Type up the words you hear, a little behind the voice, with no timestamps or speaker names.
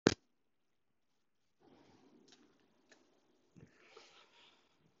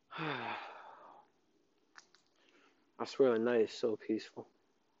I swear the night is so peaceful.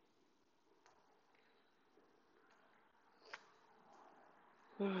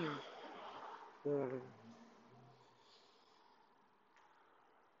 Yeah,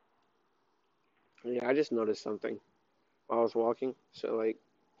 I just noticed something while I was walking. So like,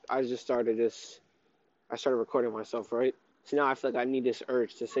 I just started this. I started recording myself, right? So now I feel like I need this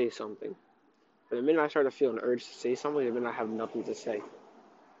urge to say something. But the minute I start to feel an urge to say something, the minute I have nothing to say.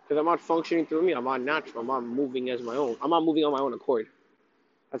 Because I'm not functioning through me. I'm not natural. I'm not moving as my own. I'm not moving on my own accord.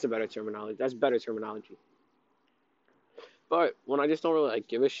 That's a better terminology. That's better terminology. But when I just don't really like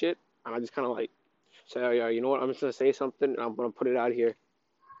give a shit, and I just kind of like say, oh yeah, you know what? I'm just gonna say something, and I'm gonna put it out here,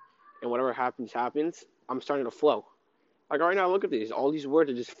 and whatever happens, happens. I'm starting to flow. Like right now, look at these. All these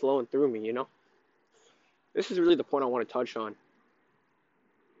words are just flowing through me. This is really the point I want to touch on.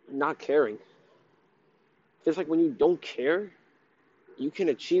 Not caring. It's like when you don't care, you can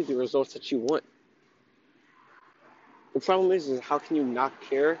achieve the results that you want. The problem is how can you not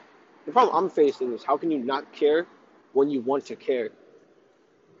care? The problem I'm facing is how can you not care when you want to care?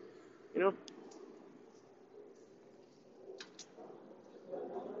 You know?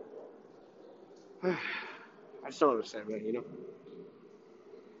 I just don't understand, man. I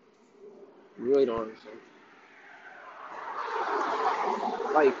really don't understand.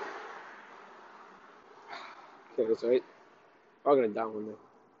 Like, okay, that's right. I'm gonna down one day.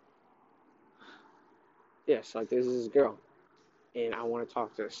 Yes, like there's this girl, and I want to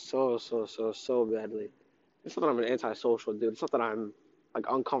talk to her so badly. It's not that I'm an antisocial dude. It's not that I'm like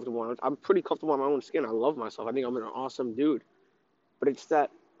uncomfortable. I'm pretty comfortable in my own skin. I love myself. I think I'm an awesome dude. But it's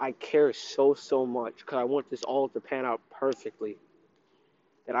that I care so much because I want this all to pan out perfectly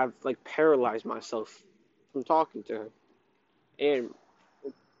that I've like paralyzed myself from talking to her. And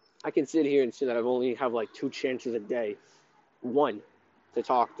I can sit here and say that I've only have like two chances a day, one, to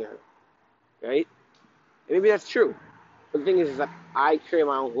talk to her, right? And maybe that's true. But the thing is that I carry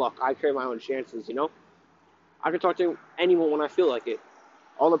my own luck. I carry my own chances. I can talk to anyone when I feel like it.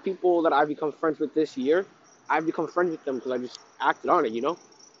 All the people that I've become friends with this year, I've become friends with them because I just acted on it. I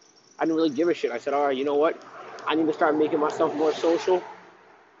didn't really give a shit. I said, all right, you know what? I need to start making myself more social.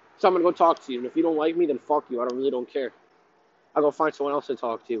 So I'm gonna go talk to you. And if you don't like me, then fuck you. I really don't care. I'll go find someone else to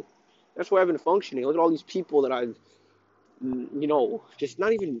talk to. That's why I've been functioning. Look at all these people that I've just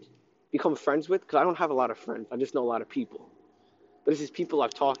not even become friends with because I don't have a lot of friends. I just know a lot of people. But it's just people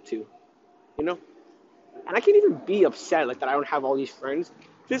I've talked to, you know? And I can't even be upset like that I don't have all these friends.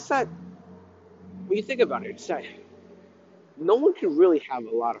 Just that when you think about it, it's that no one can really have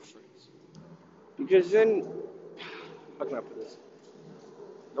a lot of friends. Because then, how can I put this?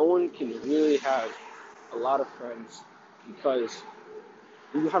 No one can really have a lot of friends because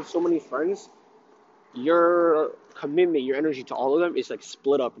you have so many friends, your commitment, your energy to all of them is like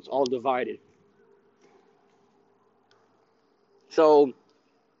split up. It's all divided. So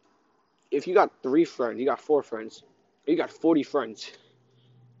if you got 3 friends, you got 4 friends, you got 40 friends,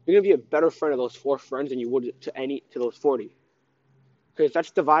 you're gonna be a better friend of those 4 friends than you would to those 40. Because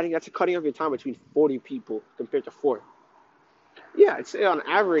that's dividing, that's cutting up your time between 40 people compared to 4. Yeah, I'd say on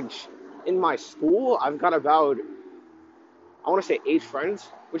average in my school, I've got about, I want to say 8 friends,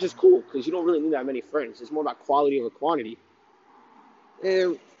 which is cool because you don't really need that many friends. It's more about quality over quantity.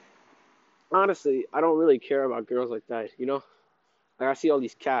 And honestly, I don't really care about girls like that. Like I see all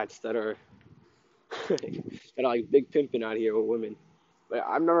these cats that are that are like big pimping out here with women, but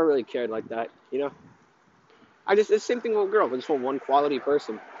I've never really cared like that. I just it's the same thing with girls. I just want one quality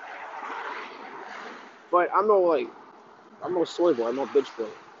person. But I'm no soy boy. I'm no bitch boy.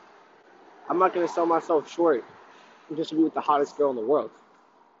 I'm not gonna sell myself short just to be with the hottest girl in the world.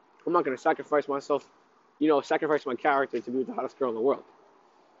 I'm not gonna sacrifice my character to be with the hottest girl in the world.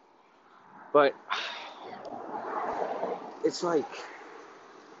 But it's like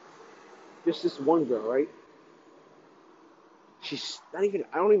just this one girl, right? She's not even.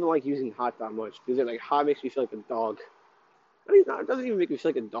 I don't even like using hot that much because like hot makes me feel like a dog. I mean, it doesn't even make me feel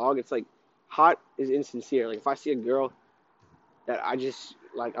like a dog. It's like hot is insincere. Like if I see a girl that I just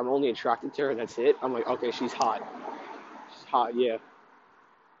like, I'm only attracted to her. And that's it. I'm like, okay, she's hot. She's hot, yeah.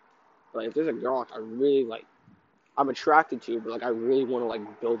 Like if there's a girl like I really like, I'm attracted to, but like I really want to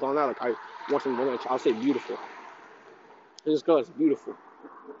like build on that. Like I want something more. I'll say beautiful. This girl is beautiful.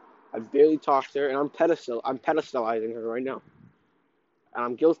 I barely talked to her, and I'm pedestalizing her right now, and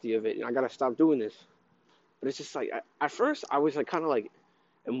I'm guilty of it, and I gotta stop doing this. But it's just like at first I was like kind of like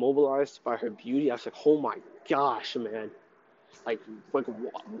immobilized by her beauty. I was like, oh my gosh, man, like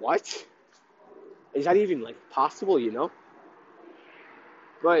what? Is that even like possible?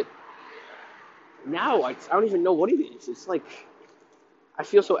 But now I don't even know what it is. It's like I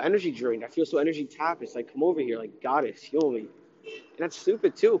feel so energy drained. I feel so energy tapped. It's like, come over here, like, goddess, heal me. And that's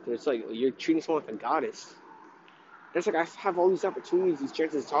stupid too, because it's like you're treating someone like a goddess. And it's like I have all these opportunities, these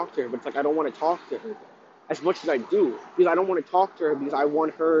chances to talk to her, but it's like I don't want to talk to her as much as I do, because I don't want to talk to her because I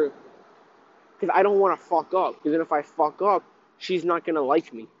want her, because I don't want to fuck up. Because then if I fuck up, she's not gonna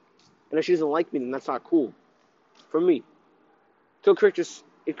like me, and if she doesn't like me, then that's not cool for me. So it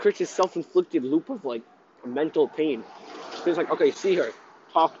creates this self-inflicted loop of like mental pain. It's like, okay, see her,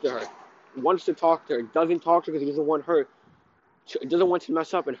 talk to her, wants to talk to her, doesn't talk to her because he doesn't want her, doesn't want to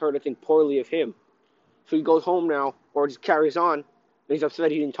mess up and her to think poorly of him. So he goes home now, or just carries on, and he's upset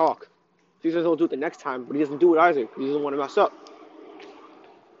he didn't talk. So he says he'll do it the next time, but he doesn't do it either because he doesn't want to mess up.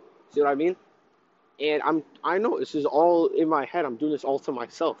 See what I mean? And I know this is all in my head. I'm doing this all to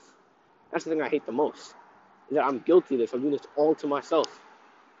myself. That's the thing I hate the most. Is that I'm guilty of this. I'm doing this all to myself.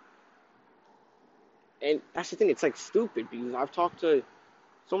 And that's the thing. It's like stupid because I've talked to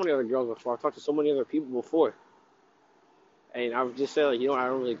so many other girls before. I've talked to so many other people before. And I would just say, like, you know what? I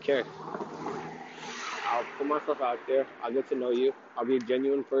don't really care. I'll put myself out there. I'll get to know you. I'll be a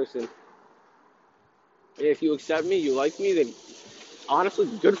genuine person. And if you accept me, you like me, then honestly,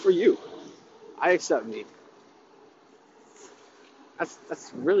 good for you. I accept me.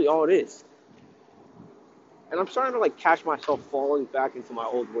 That's really all it is. And I'm starting to like catch myself falling back into my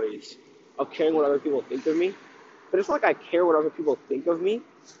old ways of caring what other people think of me. But it's not like I care what other people think of me.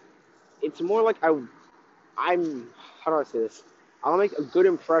 It's more like I'm how do I say this? I'll make a good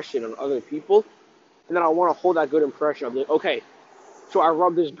impression on other people, and then I want to hold that good impression. I'm like, okay, so I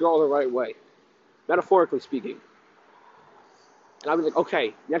rub this girl the right way, metaphorically speaking. And I'll be like,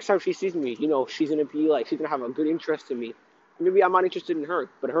 okay, next time she sees me, she's gonna be like, she's gonna have a good interest in me. Maybe I'm not interested in her,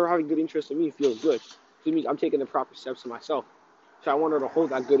 but her having good interest in me feels good. It means I'm taking the proper steps to myself. So I want her to hold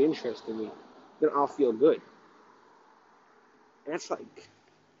that good interest in me. Then I'll feel good. And that's like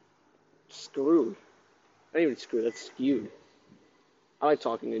screwed. Not even screwed, that's skewed. I like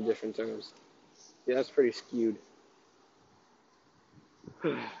talking in different terms. Yeah, that's pretty skewed.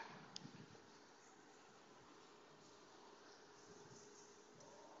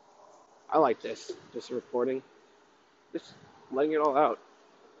 I like this. Just recording. Just letting it all out.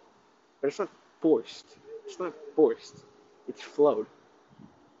 But it's not forced. It's not forced. It's flowed.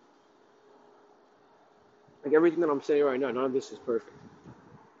 Like everything that I'm saying right now, none of this is perfect.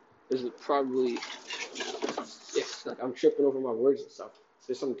 This is probably, yes, like I'm tripping over my words and stuff.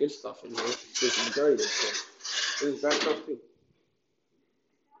 There's some good stuff in here. There's some very good stuff. There's bad stuff too.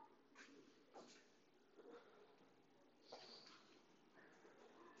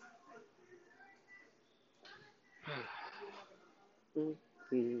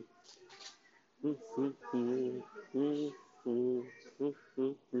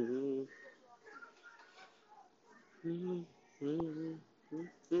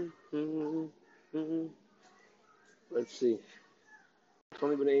 Let's see. It's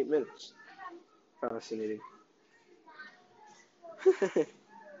only been 8 minutes. Fascinating.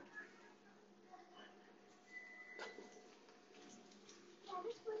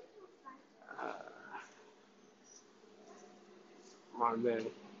 My man.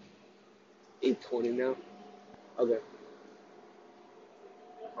 8:20 now. Okay.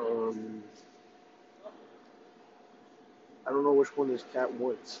 Um, I don't know which one this cat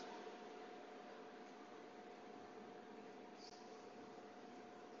wants.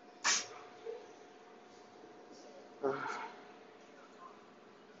 Uh,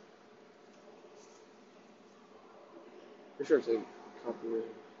 I'm sure it's a copyright.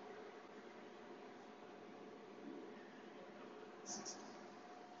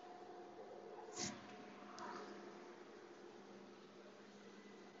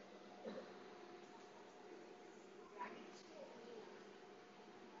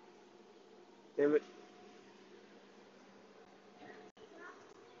 Damn it.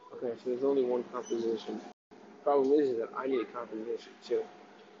 Okay, so there's only one composition. Problem is that I need a composition too.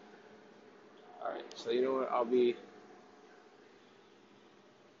 Alright, so you know what? I'll be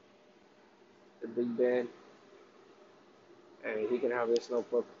the big band, and he can have this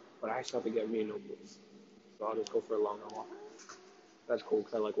notebook, but I still have to get me a notebook. So I'll just go for a longer walk. That's cool,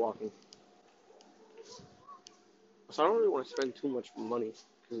 because I like walking. So I don't really want to spend too much money,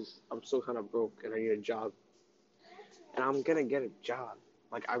 because I'm still kind of broke, and I need a job. And I'm gonna get a job.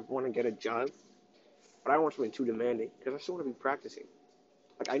 Like, I want to get a job, but I don't want something too demanding, because I still want to be practicing.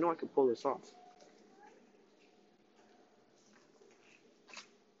 Like, I know I can pull this off.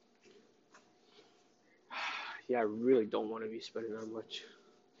 Yeah, I really don't want to be spending that much.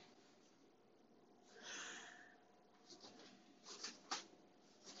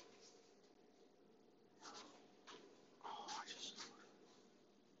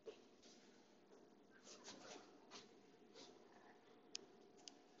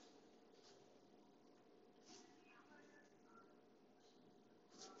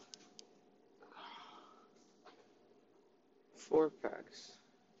 4 packs.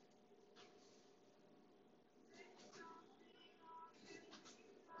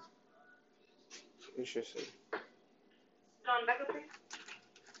 Interesting. John, back up, please.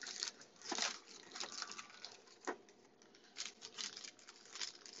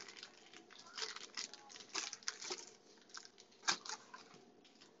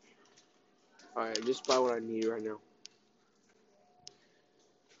 Alright, just buy what I need right now.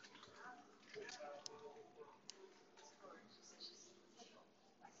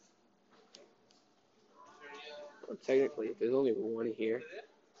 Well, technically, if there's only one here,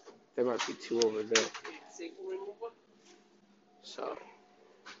 there might be 2 over there. So,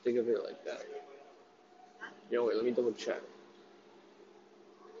 think of it like that. You know, wait, let me double check.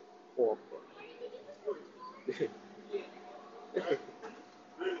 4. Yeah.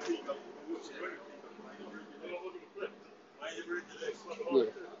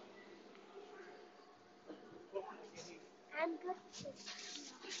 I'm good.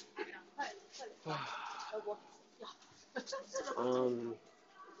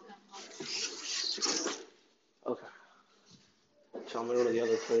 Okay. So I'm gonna go to the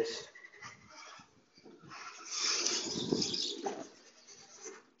other place.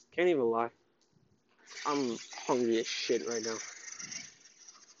 Can't even lie. I'm hungry as shit right now.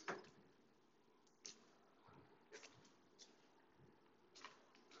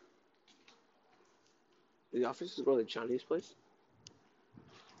 The office is go to the Chinese place.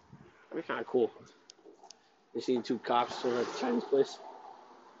 That'd be kind of cool. You see 2 cops over at the Chinese place.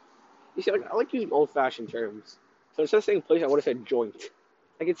 You see, like, I like using old-fashioned terms. So instead of saying place, I would have said joint.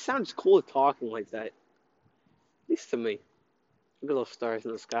 Like, it sounds cool talking like that. At least to me. Look at those stars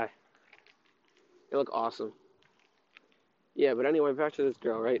in the sky. They look awesome. Yeah, but anyway, back to this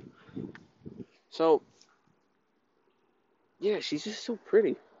girl, right? So, yeah, she's just so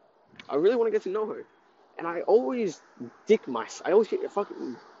pretty. I really want to get to know her. And I always I always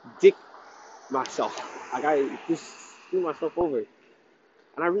fucking dick myself. Like, I just screw myself over.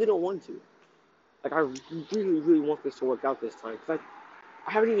 And I really don't want to. Like, I really, really want this to work out this time. Because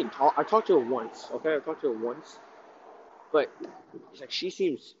I haven't even talked. I talked to her once, okay? I talked to her once. But, it's like, she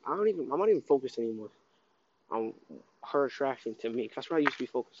seems, I'm not even focused anymore on her attraction to me. 'Cause that's what I used to be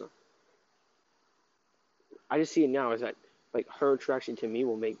focused on. I just see it now as that, like, her attraction to me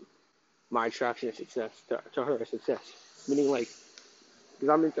will make my attraction a success, to her a success. Meaning, like, because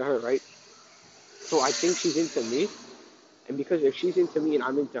I'm into her, right? So I think she's into me. And because if she's into me and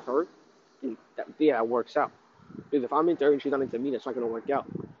I'm into her, then that works out. Because if I'm into her and she's not into me, that's not going to work out.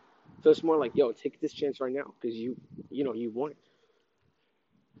 So it's more like, yo, take this chance right now because you want it.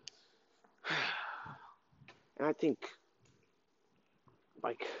 And I think,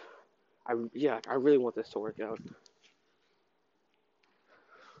 like, I really want this to work out.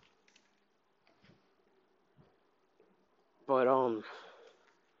 But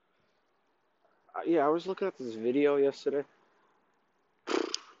yeah, I was looking at this video yesterday.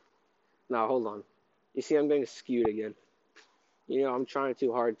 Now hold on. You see, I'm getting skewed again. You know, I'm trying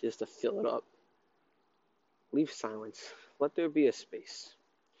too hard just to fill it up. Leave silence. Let there be a space.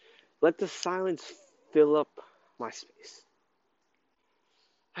 Let the silence fill up my space.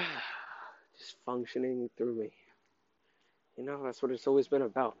 Just functioning through me. You know, that's what it's always been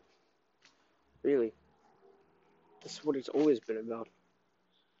about. Really. That's what it's always been about.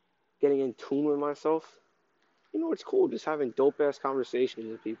 Getting in tune with myself. You know, it's cool just having dope ass conversations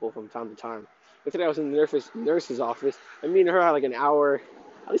with people from time to time. But today I was in the nurse's office, and me and her had like an hour,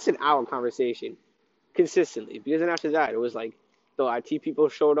 at least an hour conversation, consistently. Because then after that, it was like the IT people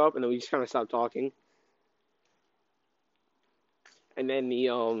showed up, and then we just kind of stopped talking. And then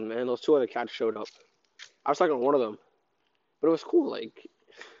and those 2 other cats showed up. I was talking to one of them, but it was cool, like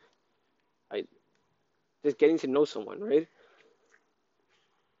just getting to know someone, right?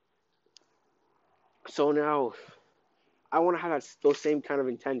 So now I want to have those same kind of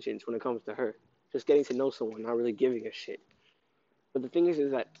intentions when it comes to her, just getting to know someone, not really giving a shit. But the thing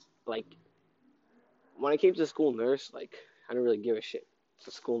is that like when I came to the school nurse, like I didn't really give a shit. It's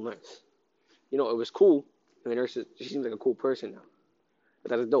a school nurse. You know, it was cool, and the nurse she seems like a cool person now.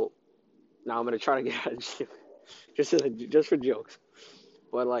 But that is dope. Now I'm gonna try to get out of gym, just for jokes.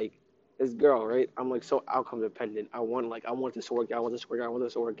 But like this girl, right? I'm like so outcome dependent. I want this to work out. I want this to work out. I want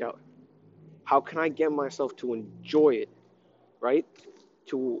this to work out. How can I get myself to enjoy it, right?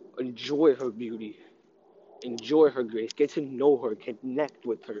 To enjoy her beauty, enjoy her grace, get to know her, connect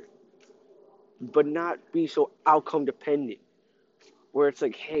with her, but not be so outcome dependent. Where it's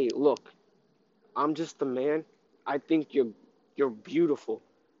like, hey, look, I'm just the man. I think you're beautiful,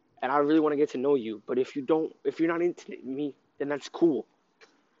 and I really want to get to know you. But if you're not into me, then that's cool.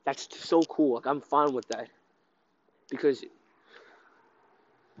 That's so cool. Like I'm fine with that because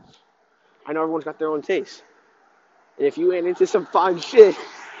I know everyone's got their own taste. And if you ain't into some fine shit,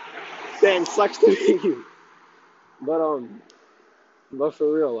 then sucks to be you. But but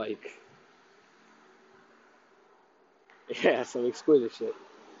for real, like, yeah, some exquisite shit.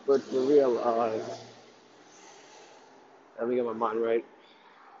 But for real, let me get my mind right.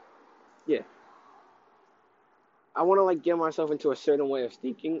 Yeah, I want to like get myself into a certain way of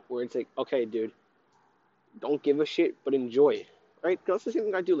thinking where it's like, okay, dude, don't give a shit, but enjoy it, right? Because that's the same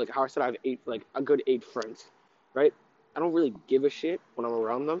thing I do. Like how I said, I have like a good 8 friends, right? I don't really give a shit when I'm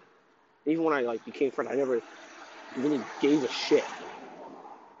around them. Even when I like became friends, I never really gave a shit.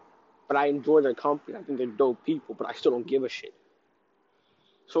 But I enjoy their company. I think they're dope people, but I still don't give a shit.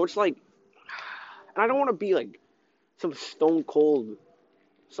 So it's like, and I don't want to be like some stone cold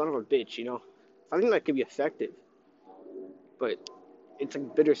son of a bitch, you know? I think that could be effective, but it's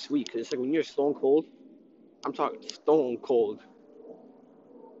like bittersweet because it's like when you're stone cold, I'm talking stone cold.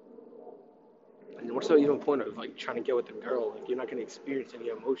 And what's the even point of like trying to get with a girl? Like you're not gonna experience any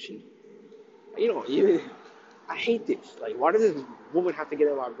emotion. You know, even I hate this. Like, why does this woman have to get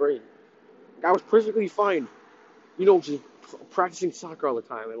in my brain? Like, I was perfectly fine, you know, just practicing soccer all the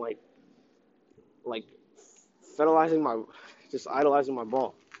time and like fetalizing my, just idolizing my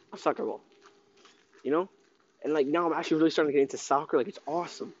ball, a soccer ball, you know. And like now I'm actually really starting to get into soccer. Like it's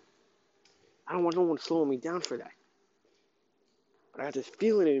awesome. I don't want no one slowing me down for that. But I have this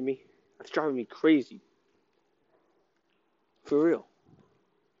feeling in me that's driving me crazy, for real.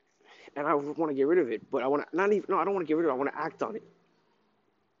 And I want to get rid of it, but I want to not even. No, I don't want to get rid of it. I want to act on it.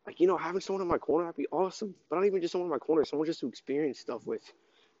 Like you know, having someone in my corner would be awesome. But not even just someone in my corner. Someone just to experience stuff with,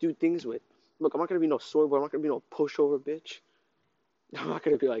 do things with. Look, I'm not gonna be no soy boy. I'm not gonna be no pushover bitch. I'm not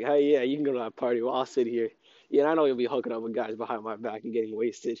gonna be like, hey, yeah, you can go to that party while I'll sit here. Yeah, and I know you'll be hooking up with guys behind my back and getting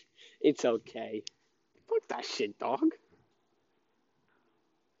wasted. It's okay. Fuck that shit, dog.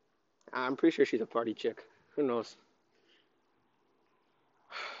 I'm pretty sure she's a party chick. Who knows?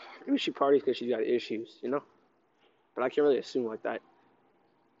 Maybe she parties because she's got issues, you know? But I can't really assume like that.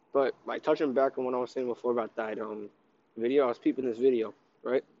 But like touching back on what I was saying before about that video, I was peeping this video,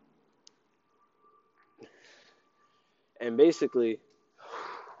 right? And basically,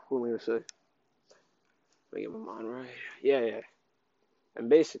 what am I gonna say? Let me get my mind right. Yeah, yeah. And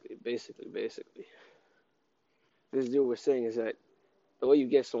basically, this dude was saying is that the way you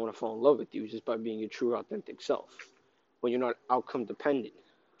get someone to fall in love with you is just by being your true, authentic self. When you're not outcome dependent.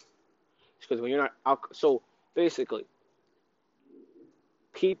 Because when you're not out, so basically,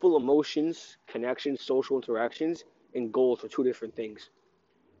 people, emotions, connections, social interactions, and goals are two different things.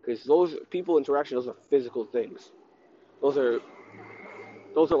 Because those people interactions, those are physical things. Those are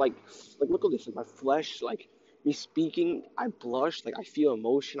like look at this, like my flesh, like me speaking, I blush, like I feel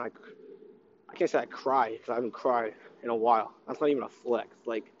emotion. I can't say I cry because I haven't cried in a while. That's not even a flex.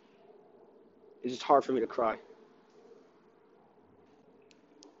 Like it's just hard for me to cry.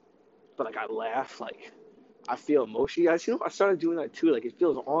 But like I laugh, like I feel emotion. Guys, you know, I started doing that too. Like it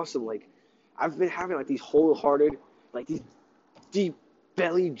feels awesome. Like I've been having like these wholehearted, like these deep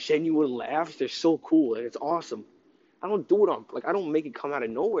belly genuine laughs. They're so cool and it's awesome. I don't do it on like I don't make it come out of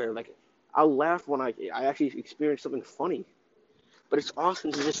nowhere. Like I'll laugh when I actually experience something funny. But it's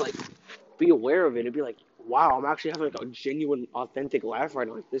awesome to just like be aware of it and be like, wow, I'm actually having like a genuine, authentic laugh right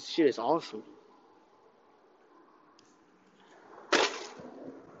now. Like this shit is awesome.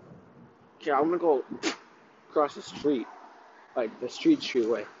 Okay, I'm gonna go across the street, like the street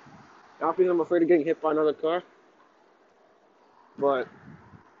way. Not because I'm afraid of getting hit by another car, but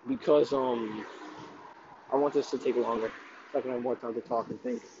because I want this to take longer, so I can have more time to talk and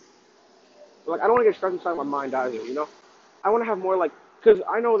think. But, like I don't want to get stressed inside my mind either, you know. I want to have more like because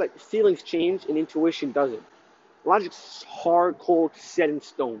I know that feelings change and intuition doesn't. Logic's hard, cold, set in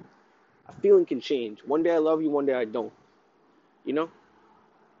stone. A feeling can change. One day I love you, one day I don't. You know?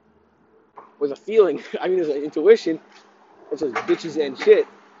 With a feeling, I mean, there's an intuition. It's just bitches and shit.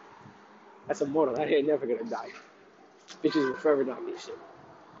 That's a motto. That ain't never gonna die. Bitches will forever not be shit.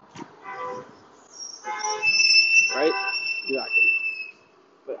 Right? Exactly.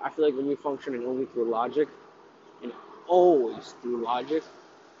 But I feel like when you function only through logic, and always through logic,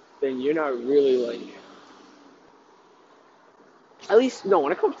 then you're not really like. At least, no,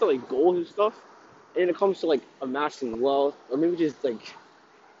 when it comes to like goals and stuff, and it comes to like amassing wealth, or maybe just like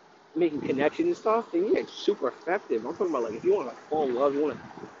making connections and stuff, then yeah, it's super effective. I'm talking about like if you want to like, fall in love, you want to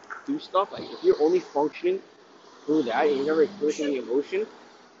do stuff, like if you're only functioning through that and you're never experiencing the emotion,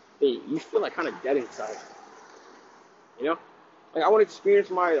 then you feel like kind of dead inside. You know? Like I want to experience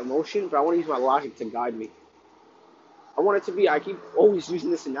my emotion, but I want to use my logic to guide me. I want it to be. I keep always using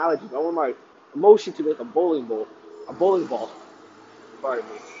this analogy. But I want my emotion to be like a bowling ball, Pardon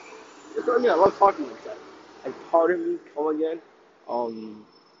me. That's what I mean. I love talking like that. Like, pardon me, come again. Um,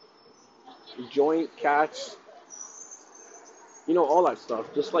 joint, cats, all that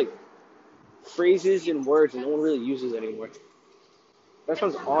stuff. Just like phrases and words that no one really uses anymore. That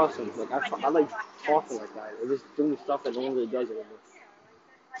sounds awesome. Like, I like talking like that. Or just doing stuff that no one really does anymore.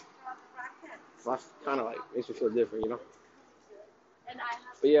 So that's kind of like makes me feel different.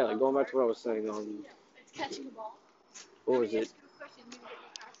 But yeah, like going back to what I was saying. What was it?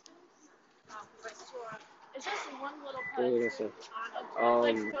 What was I gonna say?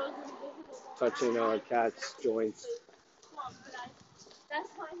 Um, touching cats, joints.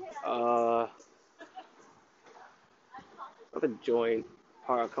 Uh, not a joint.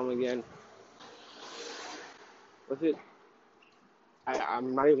 Come again. What's it?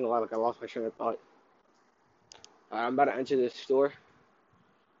 I'm not even gonna lie. Like I lost my train of thought. I'm about to enter this store,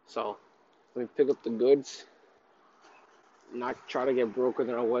 so let me pick up the goods. Not try to get broker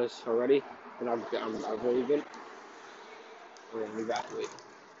than I was already, and I've already been. And then evacuate.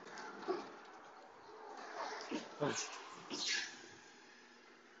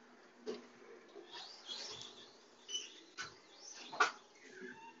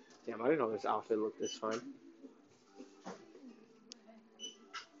 Damn, I didn't know this outfit looked this fine.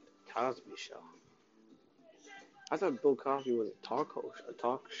 Cosby Show. I thought Bill Cosby was a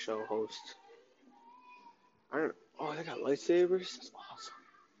talk show host. I don't. Oh, they got lightsabers. That's awesome.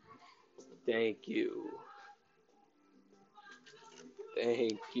 Thank you.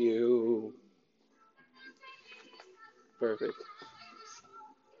 Thank you. Perfect.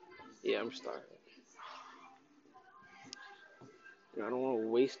 Yeah, I'm starting. I don't want to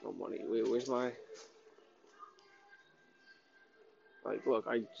waste no money. Wait, where's my? Like, look,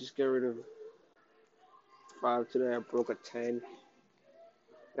 I just get rid of 5 today. I broke a 10.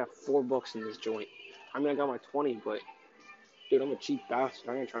 I got $4 in this joint. I mean, I got my 20, but dude, I'm a cheap bastard.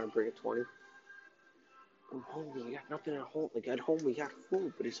 I ain't trying to break a 20. I'm hungry. We got nothing at home. Like at home, we got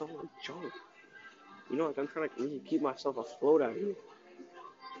food, but it's all like junk. Like I'm trying to really keep myself afloat out here.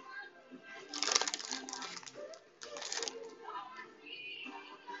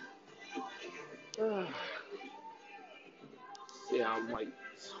 Yeah, I'm like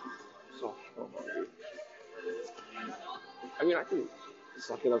so hungry. I mean, I can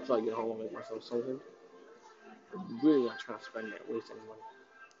suck it up till I get home and make myself something. I'm really not trying to spend that, waste any money.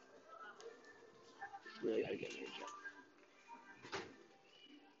 Really gotta get me a job.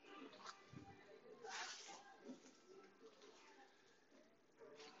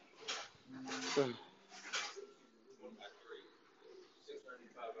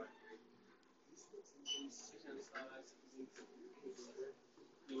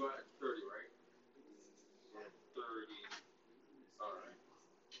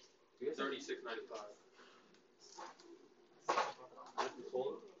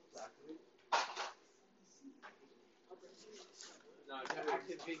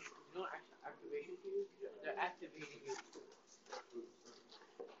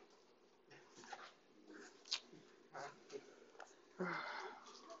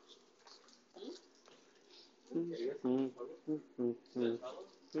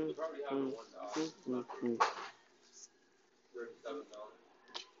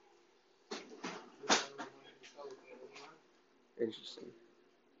 Interesting.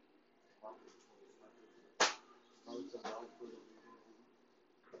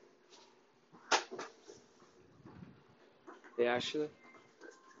 Yeah, actually,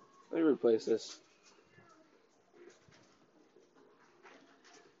 let me replace this.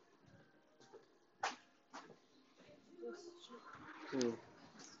 Hmm.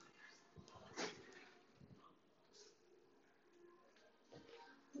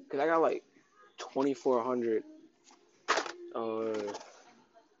 Cause I got like 2,400, uh,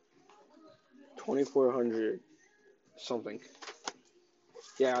 2,400 something.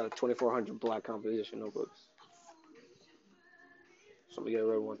 Yeah, 2,400 black composition notebooks. So I'm gonna get a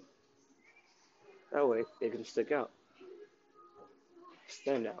red one. That way they can stick out,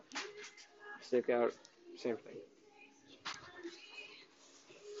 stand out, stick out, same thing.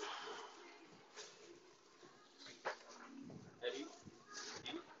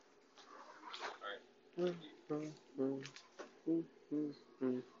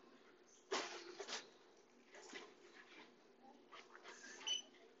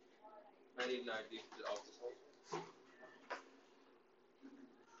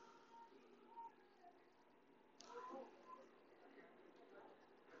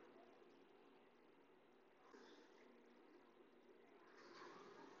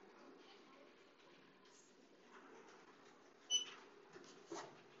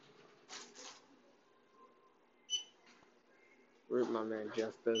 Rip my man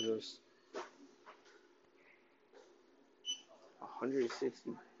Jeff Bezos. $160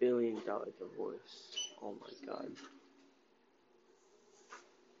 billion divorce. Oh my god.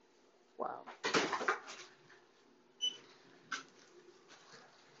 Wow.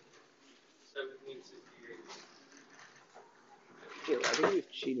 1768. Yeah, I think he was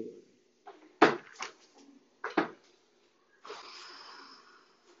cheating.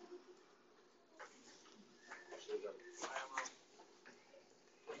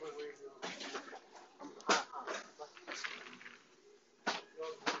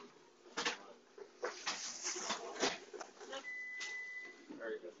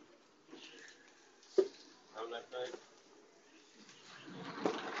 Very good. Have a nice night.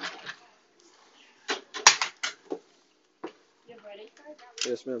 You ready for it?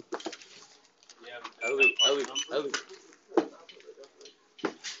 Yes, ma'am. Yeah, Ellie.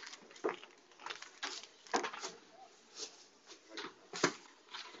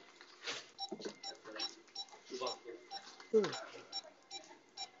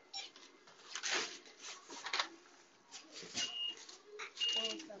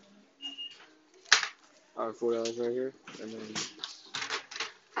 Alright, $4 right here, and then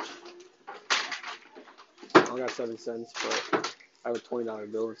I only got 7 cents, but I have a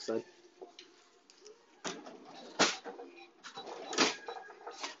 $20 bill instead.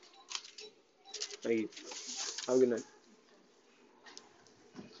 Thank you. Have a good night.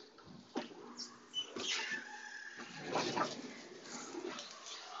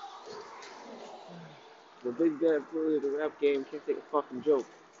 The big bad bully of the rap game can't take a fucking joke.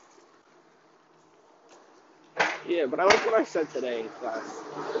 Yeah, but I like what I said today in class.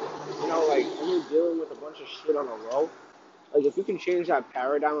 You know, like, when you're dealing with a bunch of shit on a row, like, if you can change that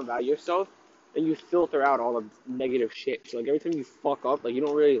paradigm about yourself, then you filter out all the negative shit. So, like, every time you fuck up, like, you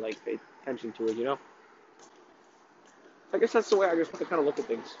don't really, like, pay attention to it, you know? I guess that's the way I just have to kind of look at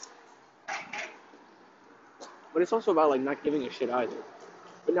things. But it's also about, like, not giving a shit either.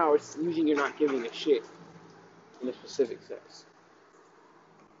 But now it's using you're not giving a shit in a specific sense.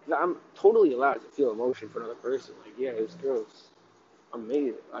 'Cause I'm totally allowed to feel emotion for another person. Like, yeah, this girl's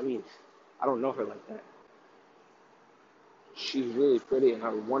amazing. I mean, I don't know her like that. She's really pretty, and I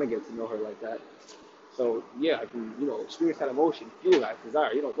want to get to know her like that. So, yeah, I can, experience that emotion, feel that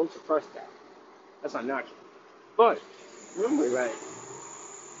desire. Don't suppress that. That's not natural. But remember that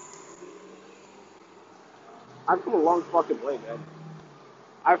I've come a long fucking way, man.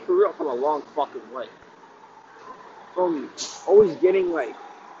 I've for real come a long fucking way. From always getting, like,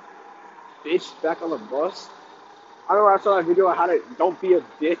 bitch back on the bus. I remember I saw that video on how to don't be a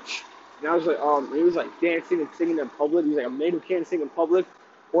bitch. And I was like, he was like dancing and singing in public. He was like, a man who can't sing in public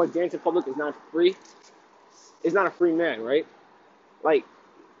or dance in public is not free. Is not a free man, right? Like,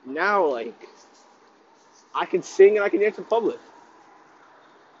 now, like, I can sing and I can dance in public.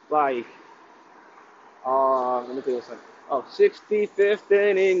 Like, let me think of something. Oh, 65th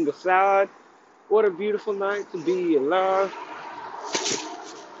and Ingleside. What a beautiful night to be alive.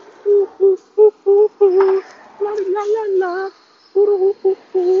 Ooh, ooh, ooh, ooh, ooh. La la la la. Ooh, ooh, ooh,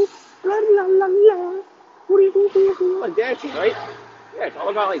 ooh. La la la la. Ooh, ooh, ooh, ooh. Like dancing, right? Yeah, it's all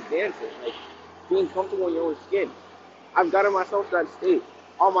about like dancing, like being comfortable in your own skin. I've gotten myself to that state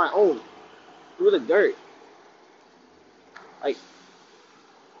on my own through the dirt. Like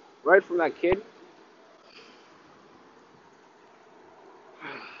right from that kid.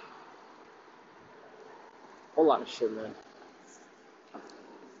 Whole lot of shit, man.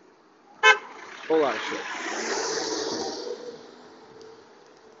 Whole lot of shit.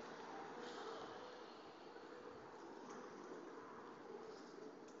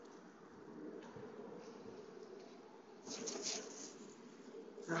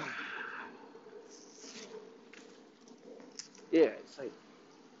 Yeah, it's like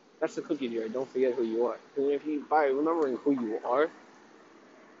that's the cookie jar. Don't forget who you are. Because if you by remembering who you are,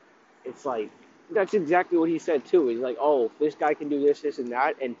 it's like that's exactly what he said too. He's like, oh, if this guy can do this, this, and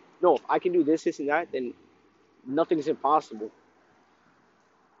that, and no, if I can do this, this, and that, then nothing's impossible.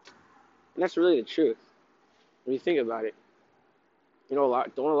 And that's really the truth when you think about it.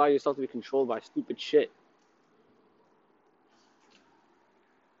 Don't allow yourself to be controlled by stupid shit.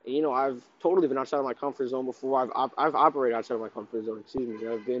 And, I've totally been outside of my comfort zone before. I've operated outside of my comfort zone. Excuse me.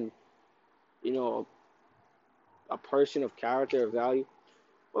 I've been, you know, a person of character, of value.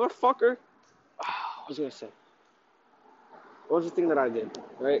 Motherfucker. I was gonna say. What was the thing that I did?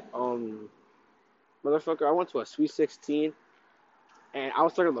 Right? Motherfucker. I went to a Sweet 16, and I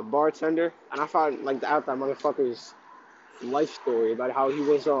was talking to the bartender, and I found like out that motherfucker's life story about how he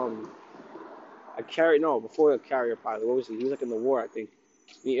was a carrier. No, before a carrier pilot. What was he? He was like in the war, I think.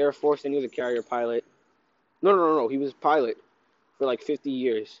 In the Air Force, and he was a carrier pilot. No. He was a pilot for like 50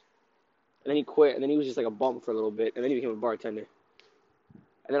 years. And then he quit, and then he was just like a bum for a little bit, and then he became a bartender.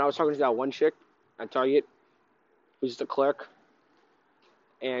 And then I was talking to that one chick at Target, who's just a clerk,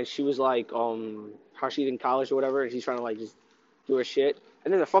 and she was like, how she's in college or whatever, and she's trying to like just do her shit.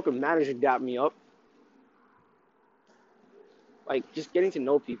 And then the fucking manager dapped me up. Like, just getting to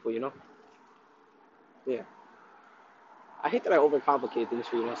know people, you know? Yeah. I hate that I overcomplicate things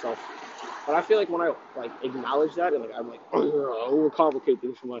for myself. But I feel like when I like acknowledge that and like I'm like, oh, yeah, I overcomplicate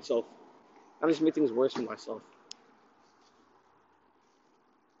things for myself. I just make things worse for myself.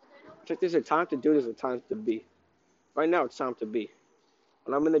 It's like there's a time to do, there's a time to be. Right now it's time to be.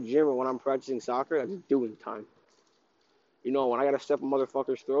 When I'm in the gym or when I'm practicing soccer, I'm just doing time. You know, when I gotta step on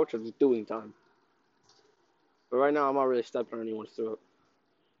motherfuckers' throats, I'm just doing time. But right now I'm not really stepping on anyone's throat.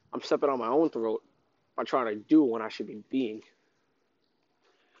 I'm stepping on my own throat by trying to do when I should be being.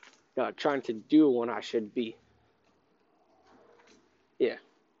 Trying to do when I should be. Yeah.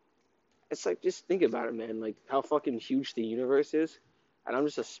 It's like, just think about it, man. Like, how fucking huge the universe is. And I'm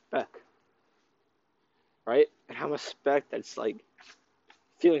just a speck. Right? And I'm a speck that's, like,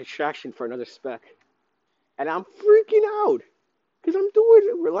 feeling attraction for another speck. And I'm freaking out. Because I'm doing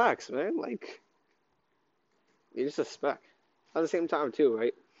it. Relax, man. Like, you're just a speck. At the same time, too,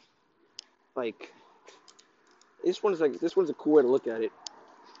 right? Like, this one's a cool way to look at it.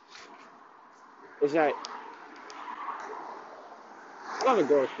 Is that I thought the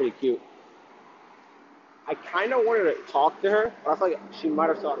girl was pretty cute. I kind of wanted to talk to her, but I feel like she might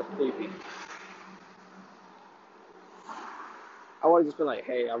have thought it was creepy. I would have just been like,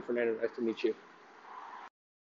 hey, I'm Fernando, nice to meet you.